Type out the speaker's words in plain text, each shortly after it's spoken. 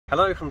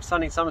Hello from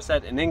sunny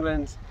Somerset in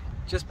England.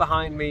 Just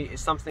behind me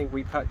is something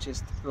we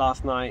purchased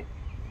last night.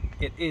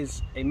 It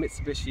is a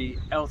Mitsubishi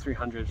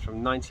L300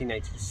 from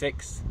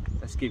 1986.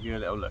 Let's give you a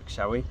little look,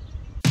 shall we?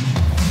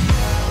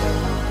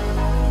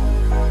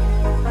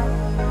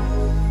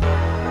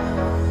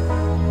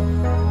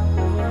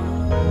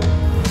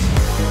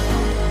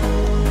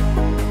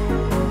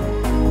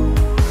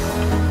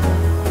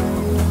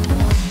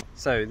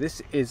 So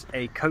this is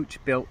a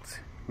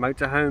coach-built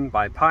motorhome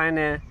by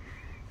Pioneer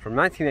from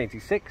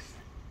 1986,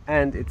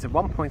 and it's a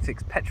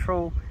 1.6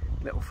 petrol,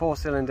 little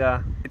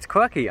 4-cylinder. It's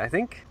quirky, I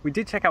think. We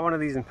did check out one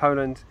of these in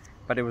Poland,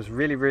 but it was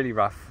really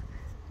rough.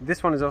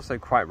 This one is also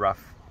quite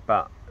rough,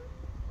 but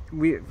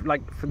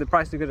for the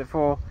price we got it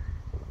for,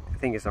 I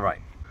think it's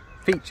alright.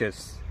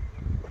 Features.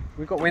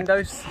 We've got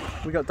windows.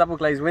 We've got double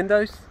glazed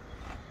windows.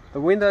 The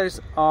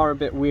windows are a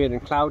bit weird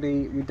and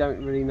cloudy. We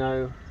don't really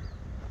know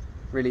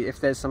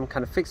if there's some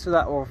kind of fix for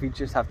that, or if you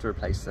just have to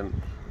replace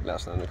them. Let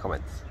us know in the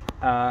comments.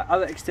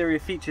 Other exterior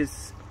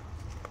features: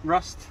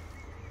 rust.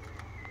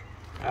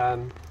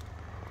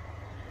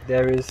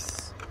 There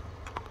is,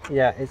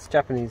 it's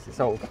Japanese, it's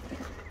old.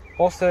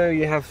 Also,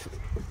 you have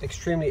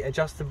extremely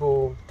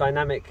adjustable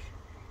dynamic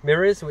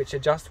mirrors which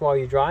adjust while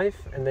you drive,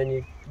 and then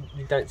you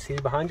don't see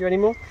behind you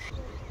anymore.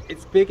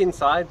 It's big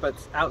inside, but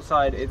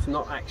outside it's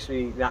not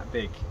actually that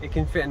big. It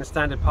can fit in a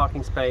standard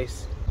parking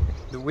space.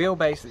 The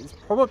wheelbase is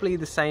probably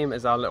the same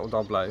as our little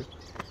Doblo.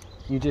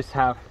 You just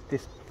have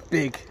this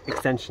big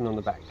extension on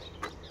the back.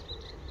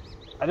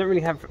 I don't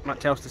really have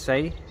much else to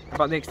say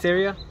about the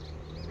exterior.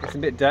 It's a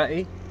bit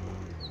dirty,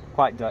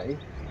 quite dirty.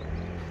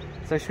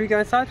 So should we go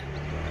inside?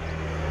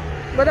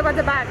 What about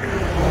the back?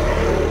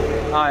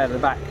 Ah, yeah, the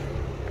back.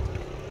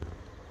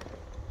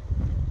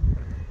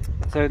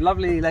 So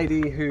lovely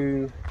lady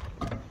who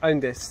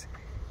owned this,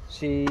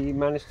 she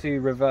managed to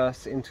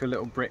reverse into a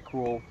little brick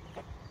wall.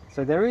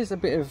 So there is a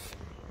bit of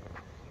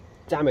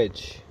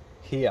damage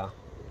here,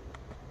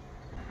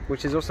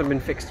 which has also been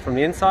fixed from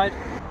the inside.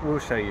 We'll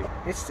show you.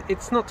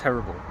 It's not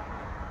terrible,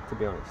 to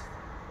be honest,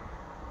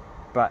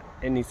 but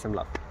it needs some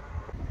love.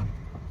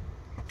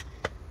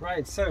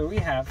 Right, so we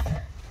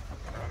have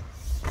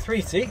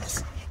 3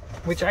 seats,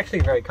 which are actually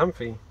very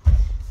comfy.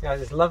 We have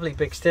this lovely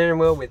big steering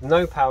wheel with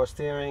no power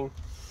steering.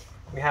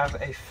 We have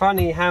a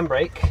funny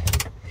handbrake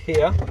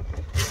here,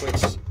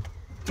 which,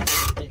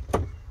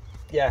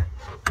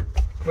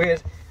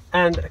 weird,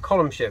 and a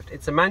column shift.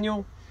 It's a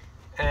manual,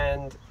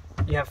 and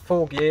you have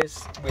 4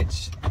 gears,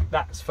 which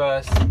that's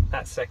first,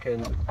 that's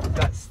second,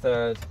 that's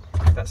third,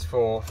 that's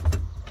fourth,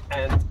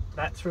 and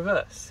that's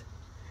reverse.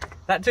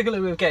 That took a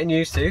little bit of getting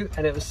used to,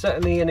 and it was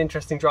certainly an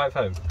interesting drive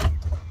home.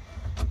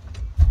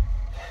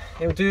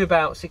 It will do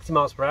about 60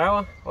 miles per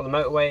hour on the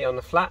motorway on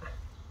the flat.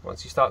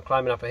 Once you start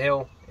climbing up a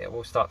hill, it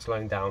will start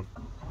slowing down.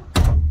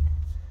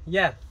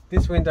 Yeah,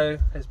 this window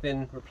has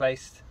been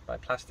replaced by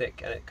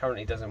plastic, and it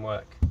currently doesn't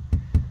work.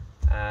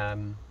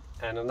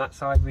 And on that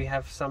side we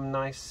have some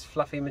nice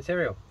fluffy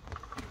material.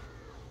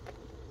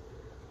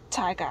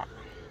 Tiger.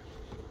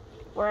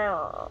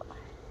 Wow.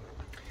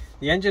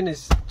 The engine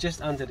is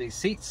just under these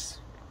seats,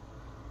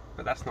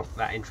 but that's not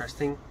that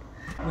interesting.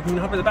 We can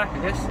hop at the back,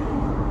 I guess.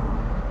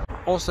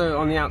 Also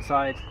on the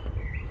outside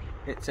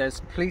it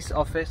says police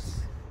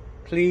office.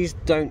 Please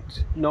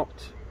don't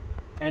not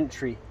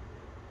entry.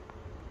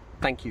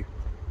 Thank you.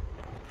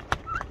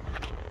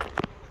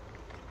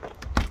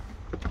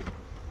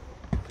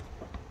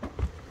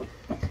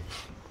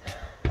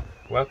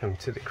 Welcome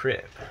to the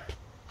crib.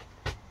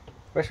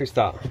 Where should we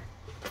start?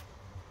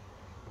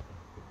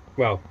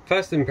 Well,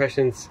 first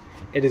impressions,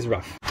 it is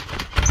rough.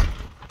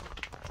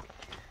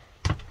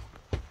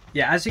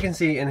 Yeah, as you can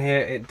see in here,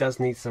 it does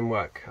need some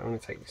work. I'm going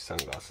to take these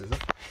sunglasses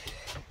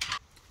off.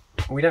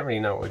 We don't really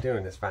know what we're doing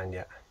in this van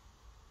yet.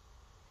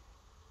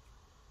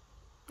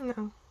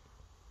 No.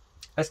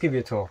 Let's give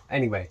you a tour.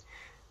 Anyway,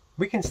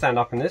 we can stand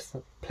up in this,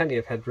 plenty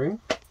of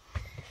headroom.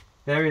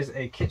 There is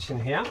a kitchen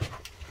here.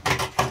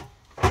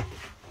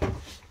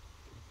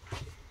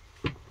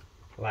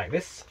 Like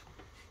this,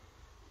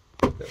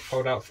 little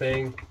fold out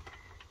thing.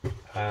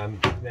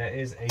 There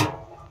is a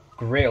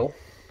grill.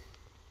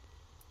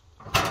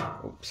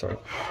 Oh, sorry.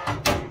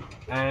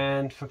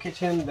 And for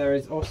kitchen there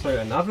is also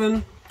an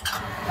oven.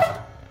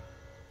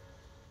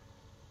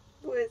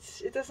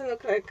 Which, it doesn't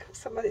look like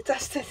somebody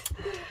touched it.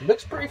 It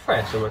looks pretty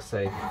fresh, I must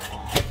say.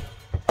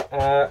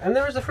 And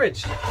there is a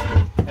fridge.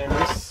 And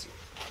this,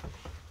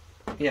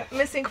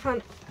 Missing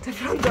the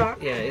front door.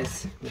 Yeah, it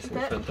is missing the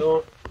front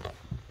door.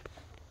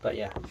 But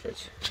yeah,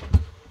 fridge.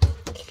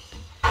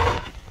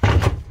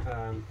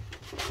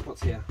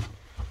 What's here?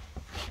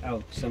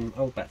 Oh, some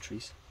old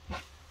batteries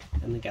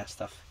and the gas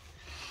stuff.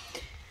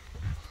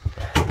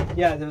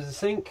 Yeah, there's a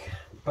sink,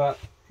 but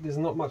there's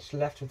not much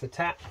left of the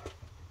tap.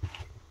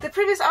 The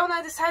previous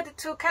owner decided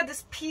to cut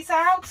this piece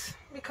out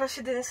because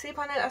she didn't sleep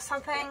on it or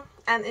something,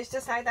 and it's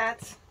just like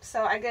that.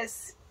 So I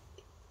guess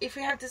if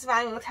we have this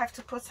van, we would have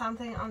to put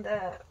something on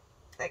the,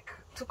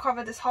 to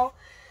cover this hole.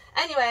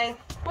 Anyway,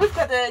 we've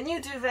got a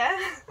new duvet,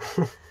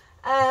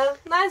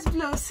 nice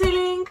blue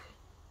ceiling,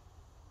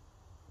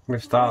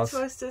 With stars.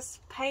 Which was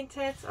just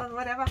painted on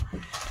whatever.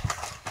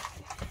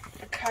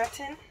 A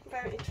curtain,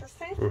 very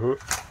interesting.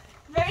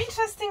 Very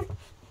interesting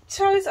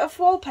choice of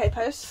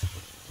wallpapers.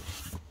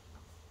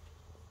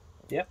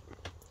 Yep.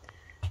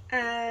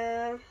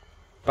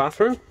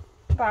 Bathroom.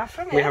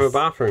 Bathroom, yes. We have a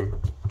bathroom.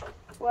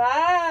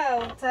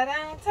 Wow!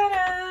 Ta-da!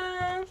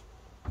 Ta-da!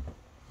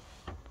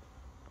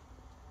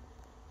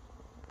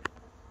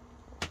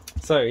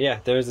 So yeah,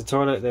 there is a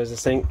toilet, there's a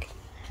sink.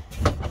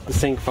 The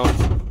sink folds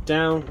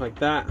down like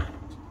that.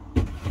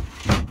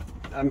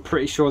 I'm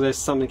pretty sure there's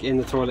something in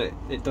the toilet.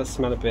 It does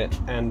smell a bit,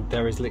 and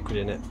there is liquid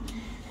in it.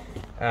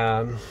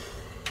 Oh,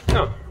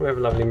 we have a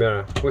lovely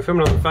mirror. We're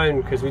filming on the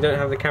phone because we don't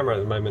have the camera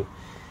at the moment.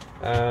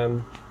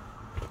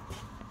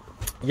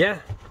 Yeah,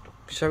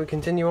 shall we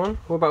continue on?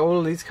 What about all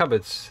of these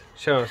cupboards?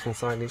 Show us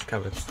inside these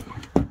cupboards.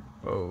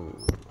 Oh.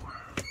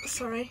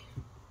 Sorry.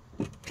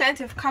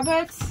 Plenty of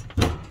cupboards.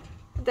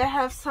 They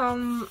have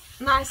some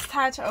nice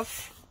touch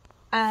of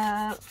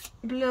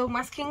blue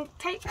masking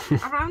tape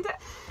around it.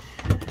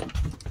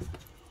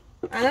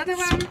 Another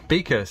one.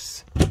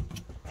 Speakers.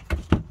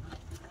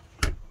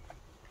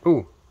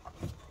 Ooh.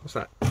 What's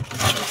that?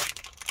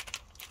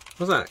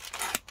 What's that?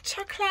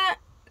 Chocolate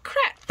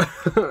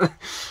crepe.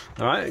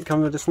 Alright,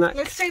 come with a snack.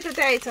 Let's check the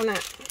date on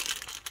it.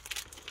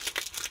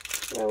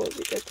 Where will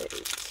be the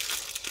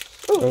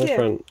date? Oh, here.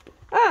 Front.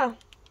 Oh,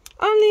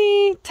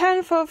 only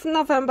 10th of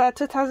November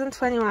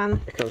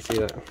 2021. I can't see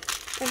that.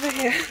 Over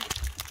here.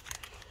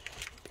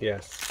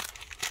 Yes.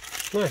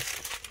 Nice.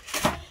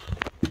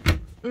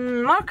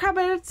 More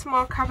cupboards,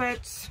 more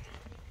cupboards.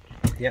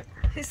 Yep.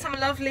 Here's some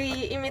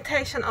lovely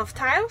imitation of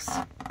tiles.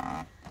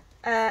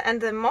 And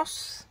the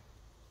moss.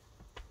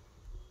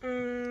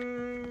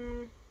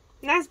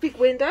 Nice big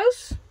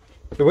windows.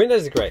 The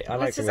windows are great. I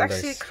like the windows. This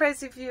is actually a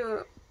crazy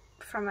view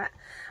from it.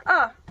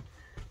 Oh,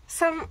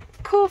 some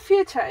cool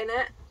feature in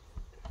it.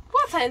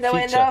 Water in the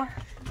window.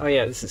 Oh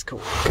yeah, this is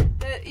cool.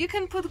 You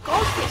can put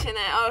goldfish in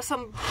it or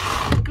some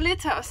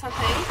glitter or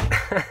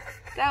something.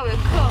 That would be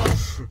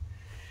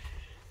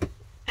cool.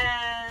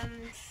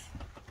 And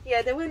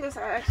yeah, the windows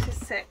are actually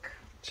sick.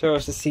 Show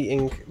us the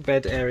seating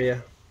bed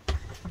area.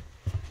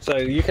 So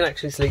you can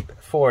actually sleep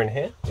 4 in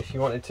here if you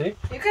wanted to.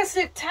 You can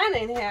sleep 10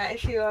 in here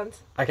if you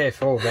want. Okay,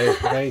 4, very,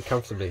 very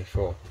comfortably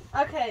 4.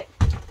 Okay,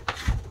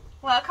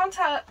 welcome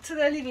to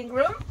the living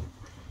room.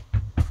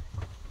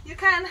 You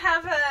can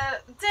have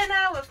a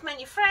dinner with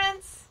many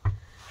friends.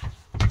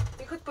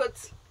 You could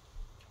put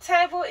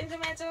table in the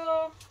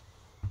middle,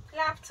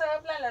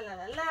 laptop, la la la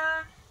la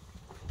la.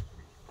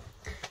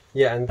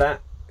 Yeah, and that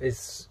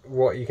is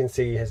what you can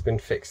see has been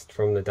fixed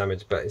from the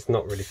damage, but it's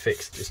not really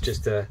fixed. It's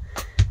just a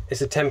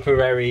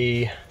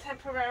temporary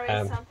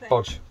something.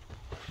 bodge.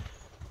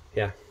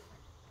 Yeah.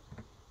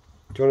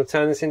 Do you want to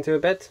turn this into a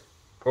bed?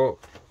 Or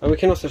we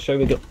can also show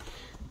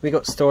we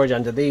got storage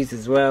under these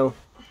as well.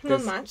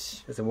 Not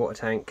much. There's a water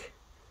tank.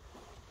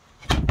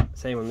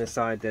 Same on this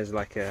side. There's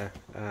like a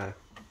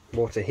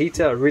water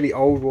heater, a really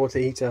old water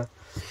heater.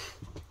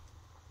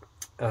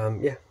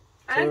 Yeah.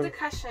 I like the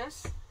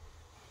cushions.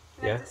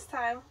 Yeah. This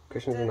time.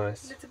 Cushions are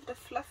nice. A little bit of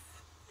fluff.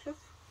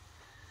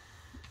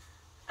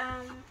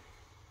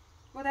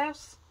 What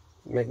else?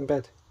 Make the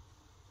bed.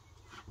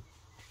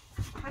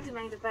 How do you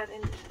make the bed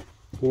in?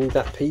 You need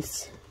that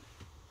piece.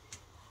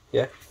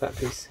 Yeah, that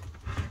piece.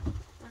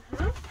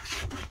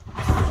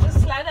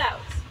 Just slide out.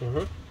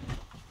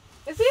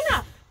 Is it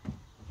enough?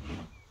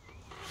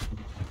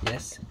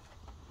 Yes.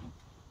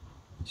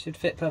 Should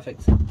fit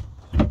perfect.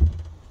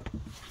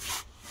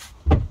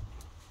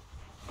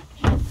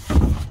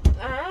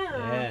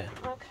 Yeah.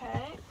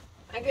 Okay.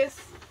 I guess.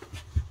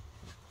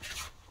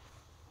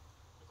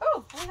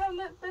 Oh, we have a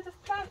little bit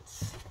of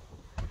plants.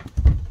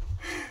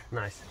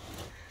 Nice.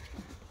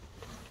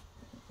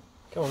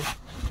 Go on.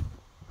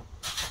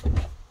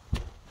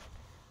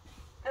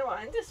 Oh,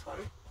 and this one.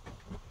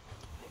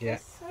 Yeah.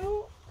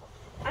 So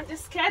I'm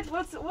just scared.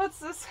 What's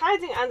this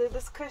hiding under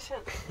this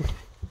cushion?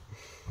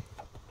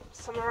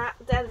 Some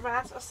dead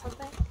rat or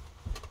something.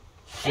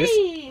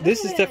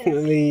 This is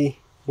definitely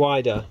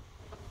wider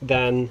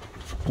than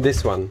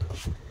this one.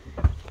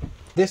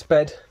 This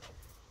bed,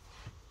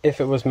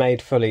 if it was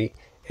made fully,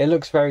 it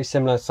looks very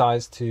similar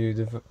size to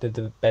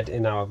the bed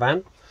in our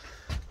van.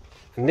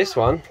 And this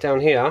one down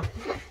here,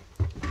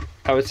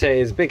 I would say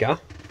is bigger.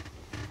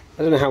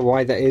 I don't know how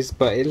wide that is,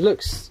 but it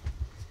looks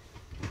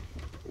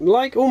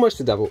like almost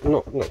a double.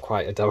 Not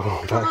quite a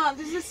double. Come on,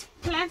 this is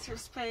plenty of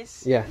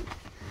space. Yeah.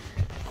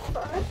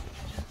 But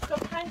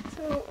compared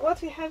to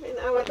what we have in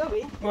our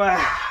lobby.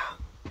 Wow.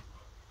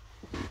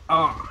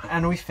 Oh,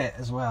 and we fit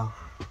as well.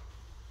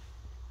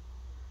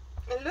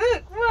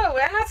 Look, whoa,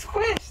 we're not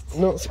squished.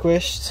 Not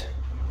squished.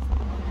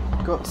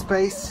 Got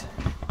space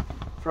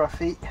for our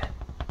feet.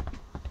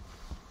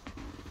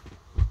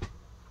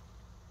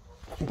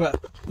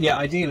 But yeah,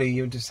 ideally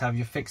you'll just have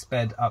your fixed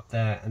bed up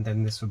there, and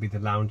then this will be the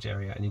lounge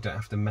area, and you don't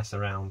have to mess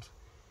around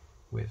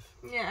with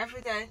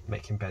every day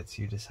making beds.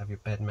 You just have your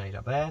bed made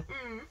up there,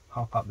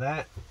 hop up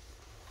there,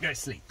 go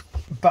sleep.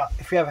 But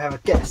if you ever have a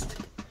guest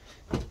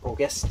or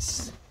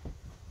guests,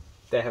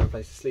 they have a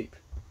place to sleep.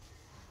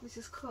 which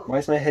is cool. Why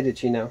is my head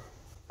itchy now?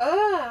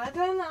 Oh, I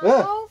don't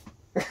know.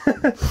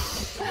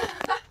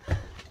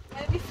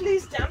 Maybe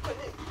fleas jump on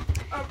it.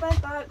 Or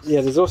bed bugs.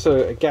 Yeah, there's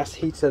also a gas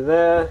heater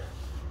there.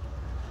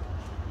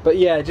 But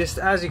yeah, just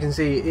as you can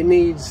see, it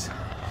needs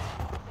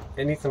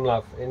some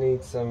love. It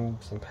needs some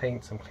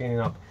paint, some cleaning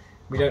up.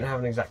 We don't have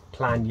an exact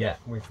plan yet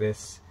with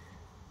this,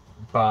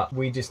 but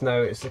we just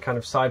know it's a kind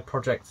of side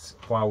project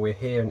while we're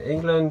here in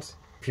England.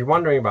 If you're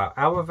wondering about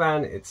our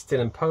van, it's still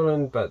in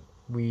Poland, but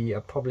we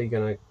are probably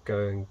going to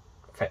go and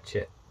fetch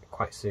it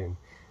quite soon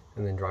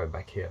and then drive it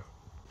back here.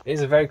 It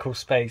is a very cool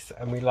space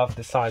and we love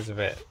the size of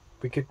it.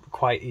 We could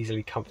quite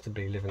easily,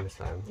 comfortably live in this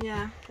van.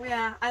 Yeah.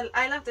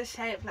 I love the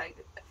shape, like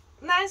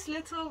nice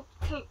little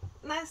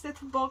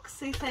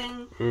boxy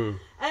thing. And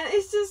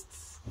it's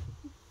just,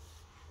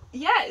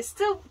 yeah, it's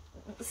still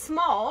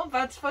small,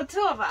 but for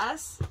two of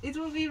us it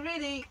will be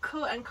really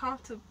cool and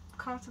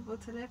comfortable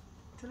to live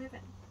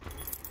in.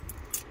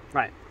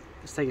 Right,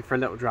 let's take it for a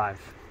little drive.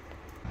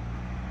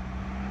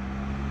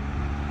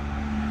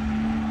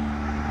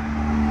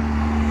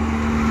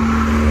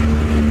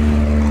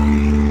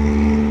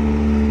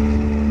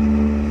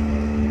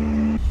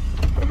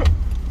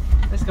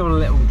 Let's go on a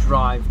little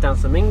drive down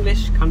some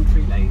English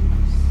country lanes.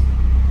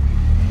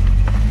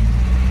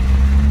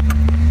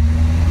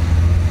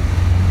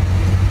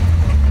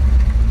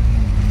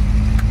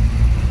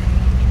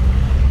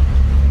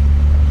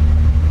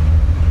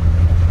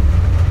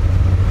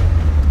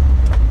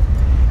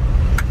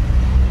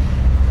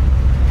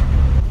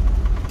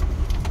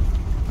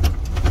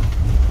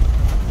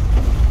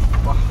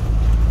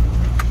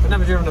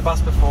 Never driven a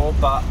bus before,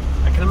 but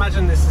I can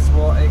imagine this is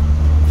what it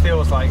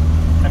feels like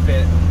a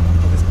bit.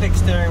 With this big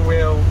steering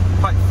wheel,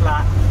 quite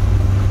flat,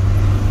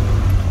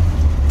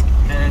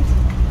 and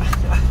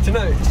I don't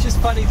know, it's just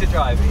funny to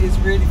drive. It is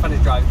really funny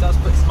to drive. It does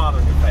put a smile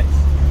on your face.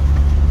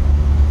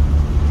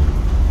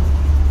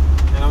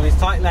 And on these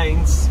tight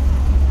lanes,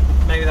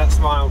 maybe that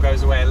smile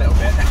goes away a little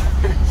bit.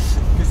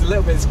 It's a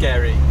little bit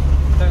scary.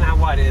 Don't know how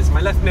wide it is.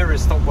 My left mirror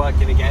has stopped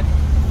working again.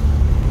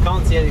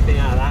 Can't see anything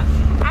out of that.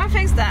 I'll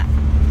fix that.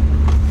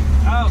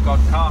 Oh god,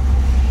 car.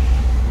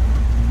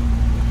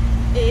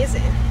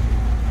 Easy.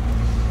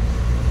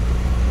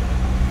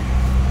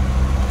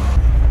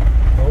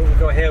 Oh, we've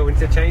got here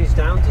interchange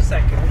down to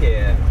second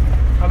gear.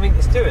 I mean,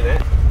 it's doing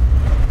it.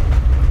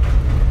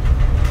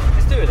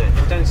 It's doing it.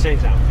 Don't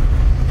change now.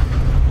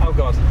 Oh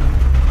god.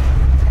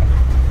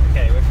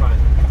 Okay, we're fine.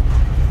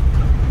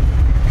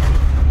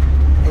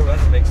 Oh,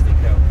 that's a big steep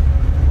hill.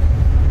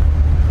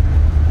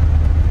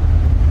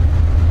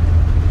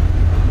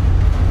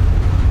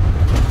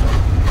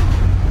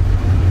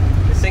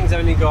 Thing's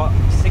only got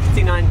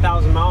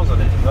 69,000 miles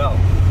on it as well.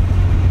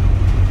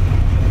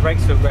 And the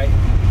brakes feel great.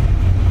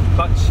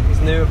 Clutch is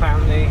new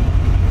apparently.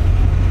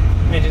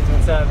 Engine's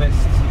been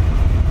serviced.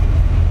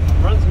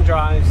 Runs and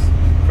drives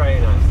very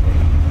nicely.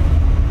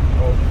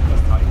 Oh,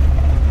 that's tight.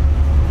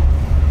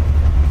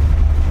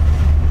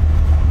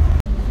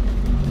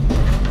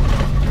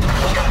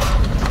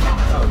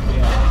 Oh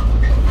dear.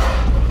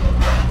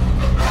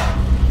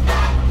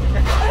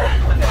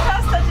 The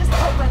pasta just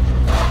opened.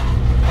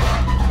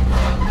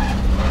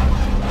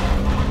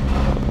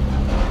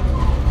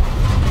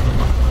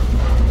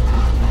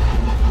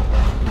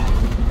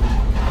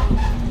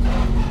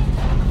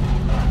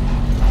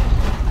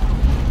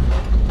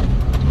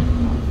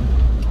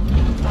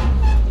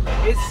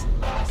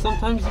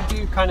 Sometimes you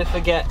do kind of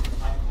forget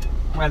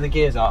where the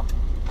gears are.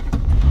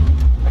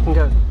 I can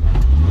go.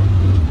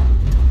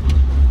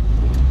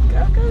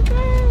 Go, go, go!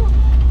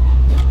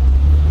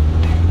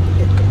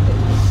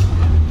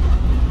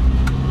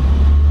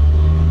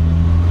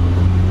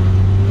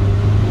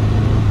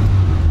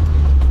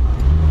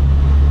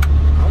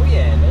 Oh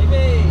yeah,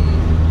 baby!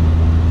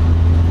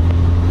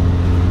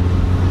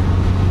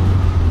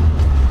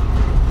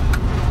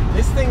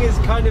 This thing is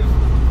kind of,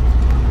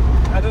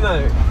 I don't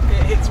know,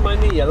 it hits my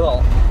knee a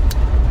lot.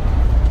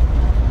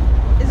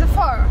 Is it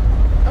 4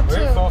 or 2?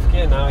 We're in fourth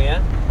gear now,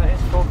 yeah. That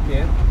is fourth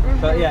gear.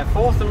 But yeah,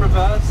 fourth and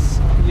reverse,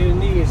 your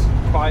knee is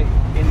quite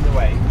in the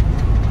way.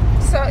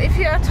 So if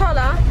you are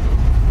taller,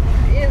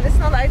 it's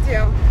not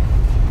ideal.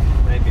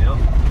 Maybe not.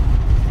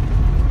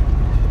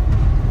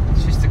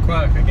 It's just a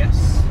quirk, I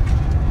guess.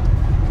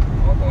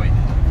 Oh boy.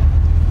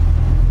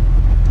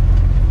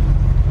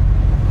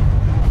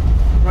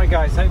 Right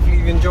guys, hopefully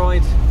you've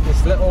enjoyed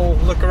this little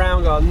look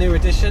around our new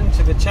addition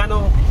to the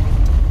channel.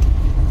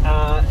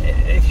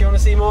 If you want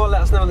to see more,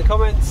 let us know in the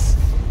comments.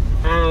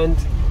 And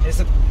it's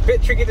a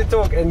bit tricky to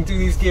talk and do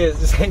these gears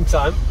at the same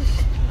time.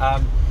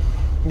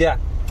 Yeah,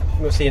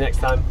 we'll see you next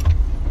time.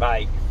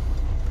 Bye.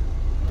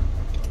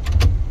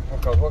 Oh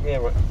god, what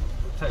gear? I'm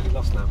totally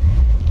lost now.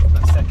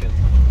 That's second.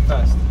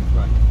 First.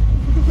 Right.